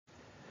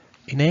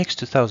In AX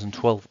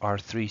 2012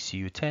 R3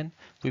 CU10,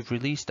 we've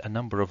released a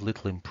number of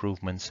little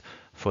improvements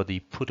for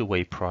the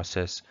put-away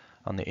process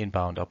on the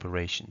inbound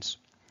operations.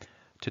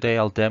 Today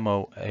I'll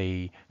demo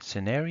a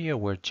scenario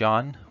where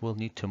John will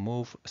need to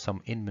move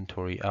some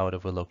inventory out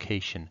of a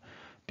location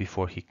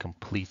before he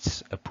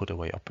completes a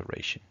put-away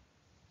operation.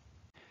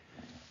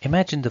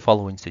 Imagine the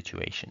following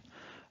situation.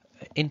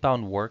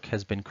 Inbound work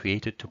has been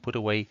created to put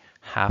away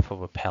half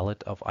of a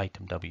pallet of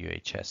item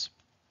WHS.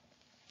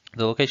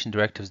 The location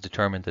directives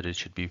determined that it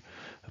should be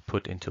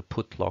put into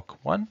put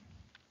lock 1,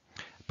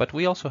 but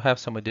we also have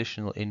some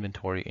additional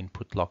inventory in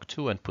put lock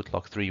 2 and put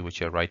lock 3,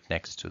 which are right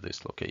next to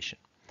this location.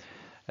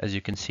 As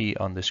you can see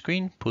on the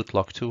screen, put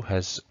lock 2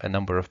 has a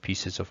number of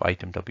pieces of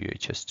item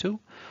WHS2,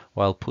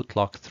 while put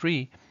lock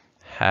 3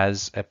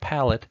 has a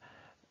pallet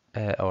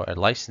or a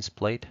license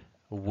plate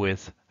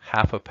with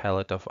half a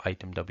pallet of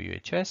item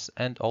WHS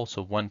and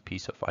also one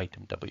piece of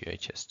item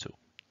WHS2.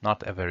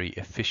 Not a very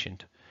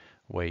efficient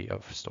way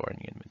of storing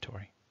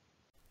inventory.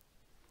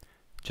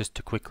 Just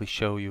to quickly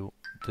show you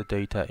the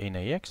data in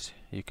AX,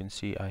 you can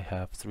see I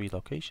have 3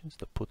 locations,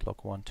 the put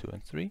lock 1, 2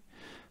 and 3.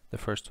 The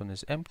first one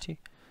is empty,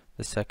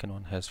 the second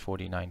one has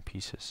 49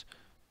 pieces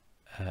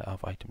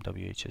of item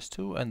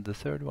WHS2, and the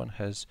third one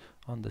has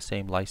on the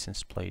same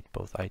license plate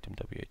both item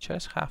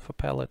WHS half a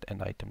pallet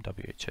and item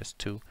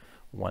WHS2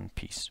 one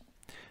piece.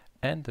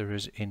 And there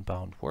is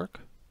inbound work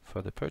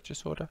for the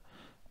purchase order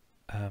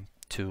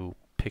to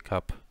pick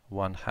up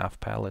 1/2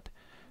 pallet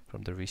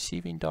from the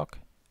receiving dock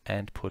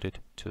and put it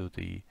to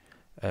the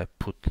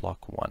put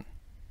lock 1.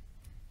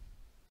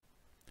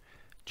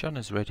 John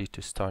is ready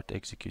to start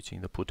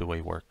executing the put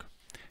away work.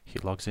 He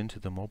logs into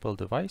the mobile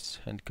device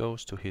and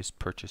goes to his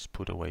purchase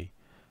put away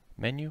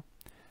menu,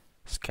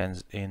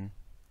 scans in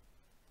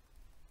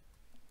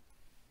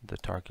the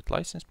target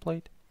license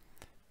plate,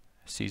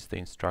 sees the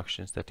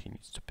instructions that he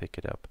needs to pick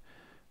it up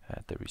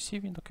at the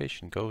receiving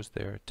location, goes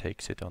there,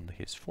 takes it on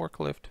his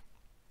forklift,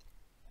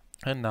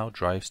 and now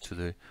drives to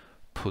the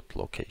put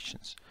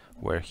locations,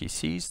 where he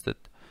sees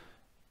that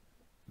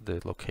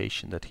the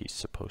location that he's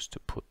supposed to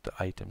put the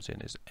items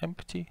in is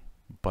empty,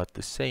 but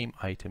the same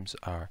items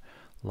are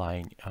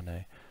lying on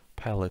a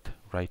pallet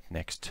right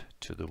next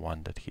to the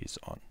one that he's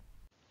on.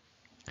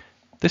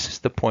 This is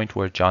the point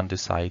where John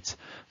decides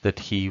that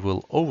he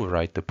will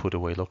override the put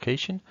away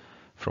location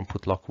from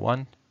put lock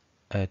 1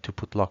 to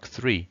put lock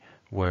 3,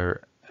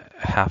 where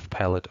half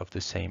pallet of the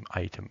same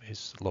item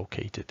is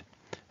located.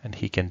 And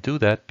he can do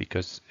that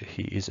because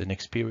he is an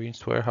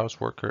experienced warehouse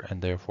worker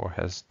and therefore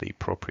has the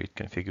appropriate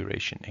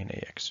configuration in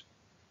AX.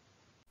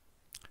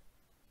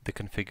 The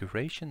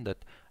configuration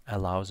that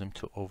allows him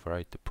to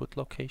override the put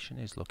location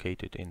is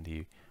located in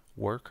the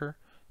worker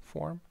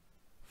form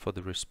for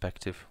the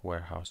respective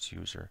warehouse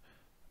user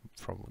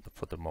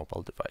for the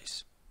mobile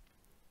device.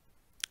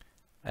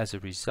 As a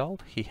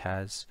result, he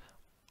has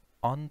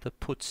on the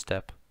put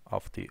step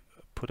of the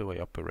put away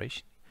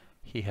operation,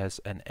 he has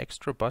an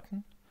extra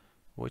button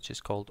which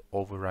is called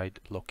override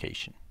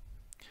location.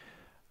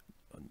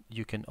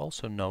 You can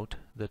also note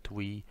that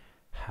we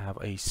have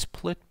a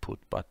split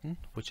put button,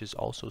 which is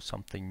also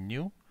something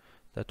new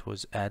that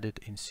was added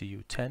in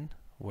CU10,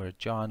 where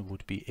John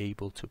would be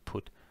able to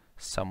put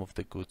some of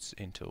the goods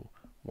into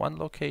one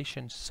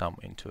location, some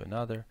into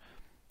another,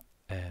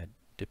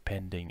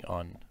 depending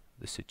on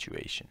the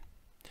situation.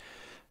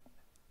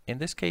 In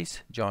this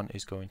case, John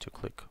is going to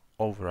click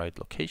override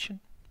location,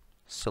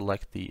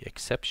 select the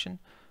exception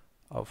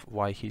of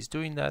why he's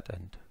doing that,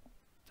 and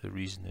the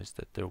reason is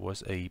that there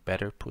was a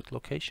better put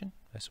location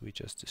as we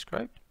just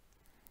described,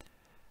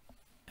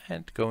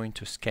 and going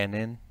to scan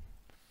in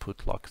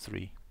put lock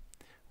 3,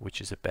 which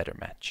is a better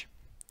match.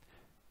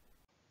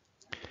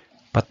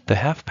 But the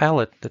half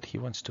pallet that he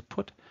wants to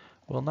put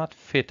will not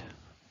fit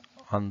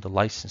on the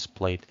license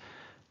plate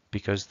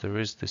because there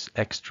is this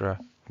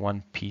extra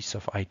one piece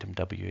of item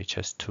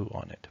WHS2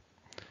 on it.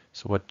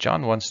 So what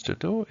John wants to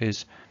do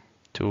is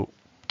to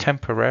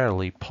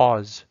temporarily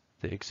pause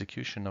the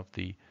execution of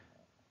the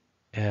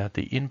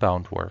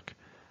inbound work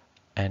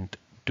and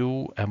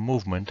do a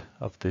movement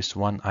of this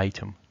one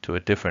item to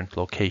a different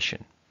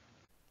location.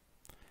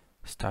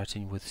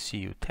 Starting with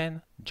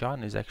CU10,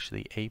 John is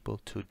actually able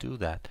to do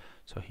that.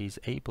 So he's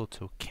able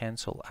to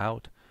cancel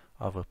out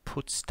of a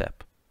put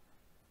step.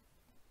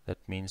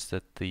 That means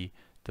that the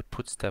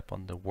put step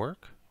on the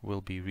work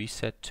will be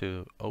reset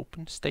to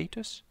open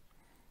status,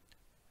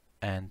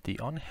 and the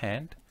on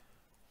hand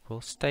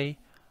will stay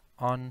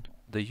on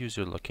the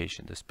user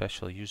location, the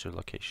special user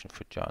location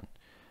for John.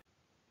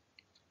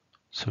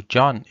 So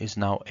John is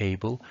now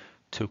able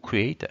to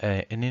create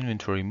an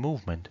inventory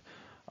movement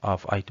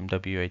of item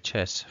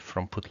WHS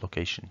from put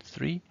location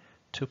 3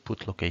 to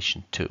put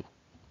location 2.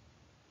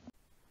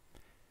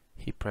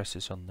 He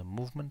presses on the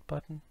movement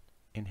button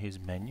in his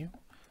menu,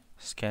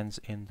 scans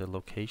in the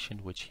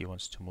location which he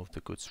wants to move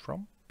the goods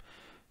from.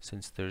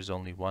 Since there's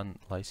only one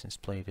license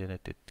plate in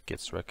it, it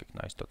gets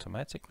recognized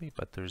automatically,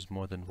 but there's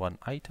more than one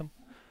item.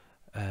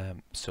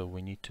 So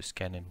we need to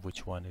scan in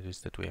which one it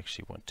is that we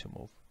actually want to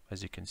move.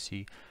 As you can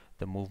see,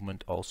 the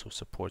movement also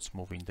supports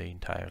moving the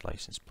entire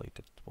license plate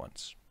at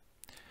once.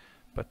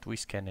 but we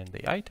scan in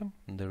the item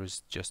and there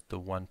is just the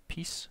one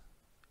piece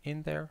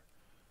in there,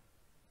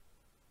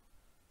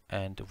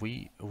 and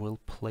we will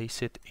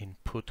place it in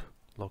put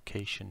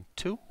location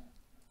 2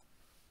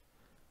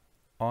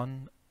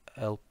 on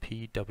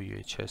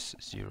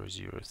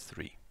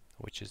LPWHS003,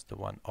 which is the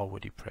one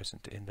already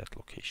present in that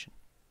location.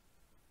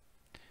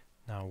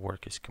 Now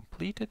work is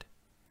completed.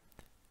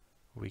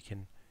 We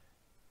can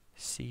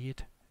see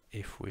it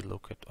if we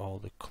look at all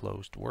the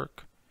closed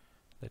work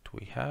that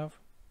we have.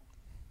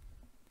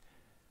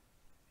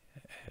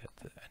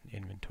 An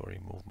inventory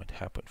movement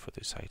happened for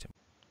this item.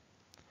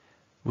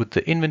 With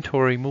the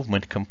inventory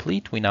movement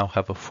complete, we now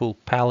have a full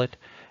pallet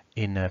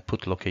in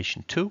put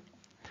location 2,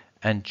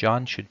 and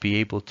John should be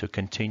able to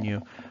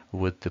continue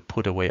with the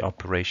put away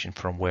operation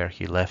from where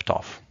he left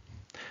off.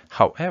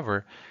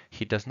 However,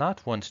 he does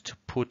not want to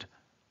put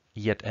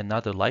yet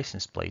another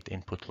license plate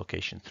in put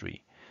location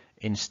 3.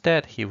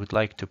 Instead, he would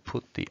like to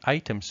put the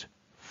items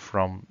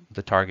from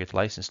the target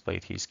license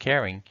plate he's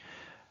carrying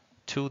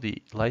to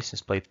the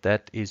license plate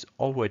that is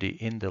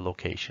already in the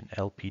location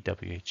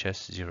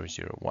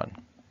LPWHS001.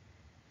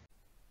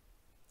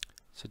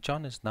 So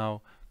John is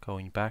now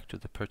going back to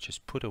the purchase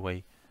put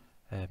away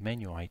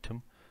menu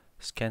item,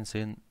 scans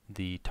in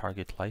the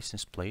target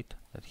license plate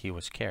that he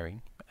was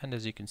carrying, and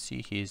as you can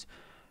see, he is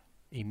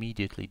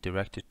immediately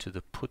directed to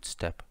the put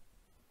step.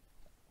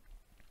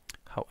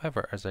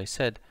 However, as I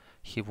said,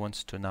 he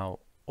wants to now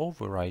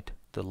override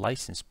the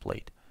license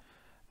plate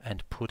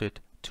and put it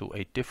to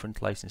a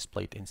different license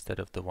plate instead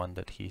of the one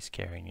that he's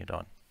carrying it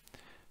on.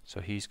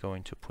 So he's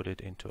going to put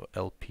it into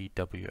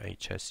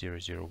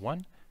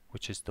LPWHS001,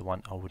 which is the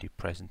one already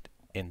present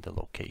in the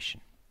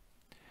location.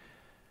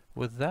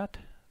 With that,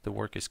 the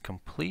work is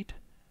complete,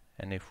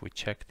 and if we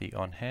check the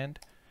on hand,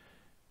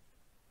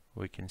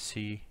 we can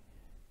see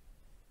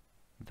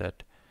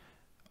that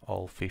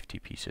all 50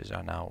 pieces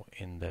are now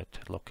in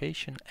that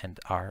location and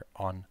are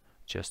on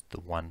just the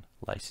one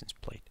license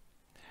plate.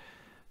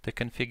 The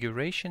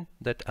configuration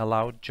that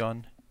allowed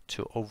John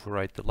to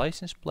override the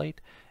license plate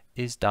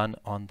is done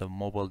on the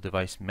mobile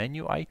device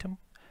menu item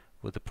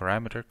with a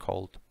parameter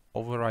called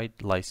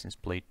override license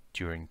plate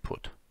during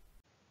put.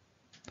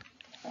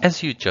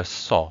 As you just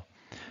saw,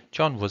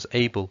 John was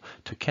able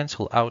to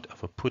cancel out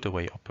of a put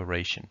away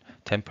operation,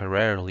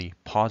 temporarily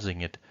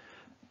pausing it.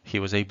 He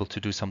was able to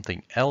do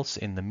something else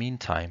in the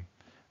meantime,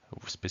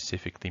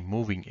 specifically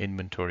moving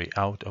inventory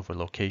out of a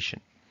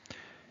location.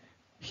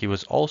 He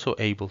was also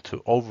able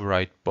to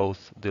override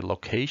both the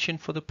location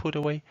for the put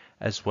away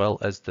as well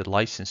as the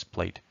license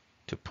plate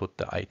to put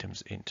the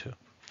items into.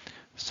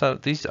 So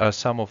these are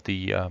some of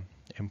the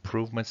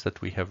improvements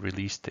that we have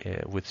released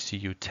with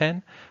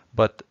CU10,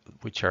 but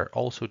which are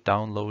also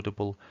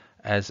downloadable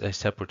as a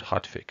separate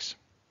hotfix.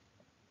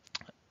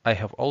 I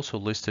have also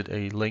listed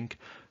a link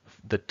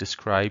that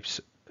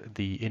describes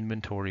the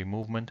inventory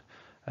movement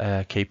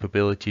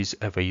capabilities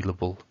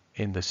available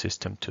in the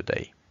system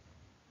today.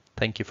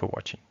 Thank you for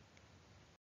watching.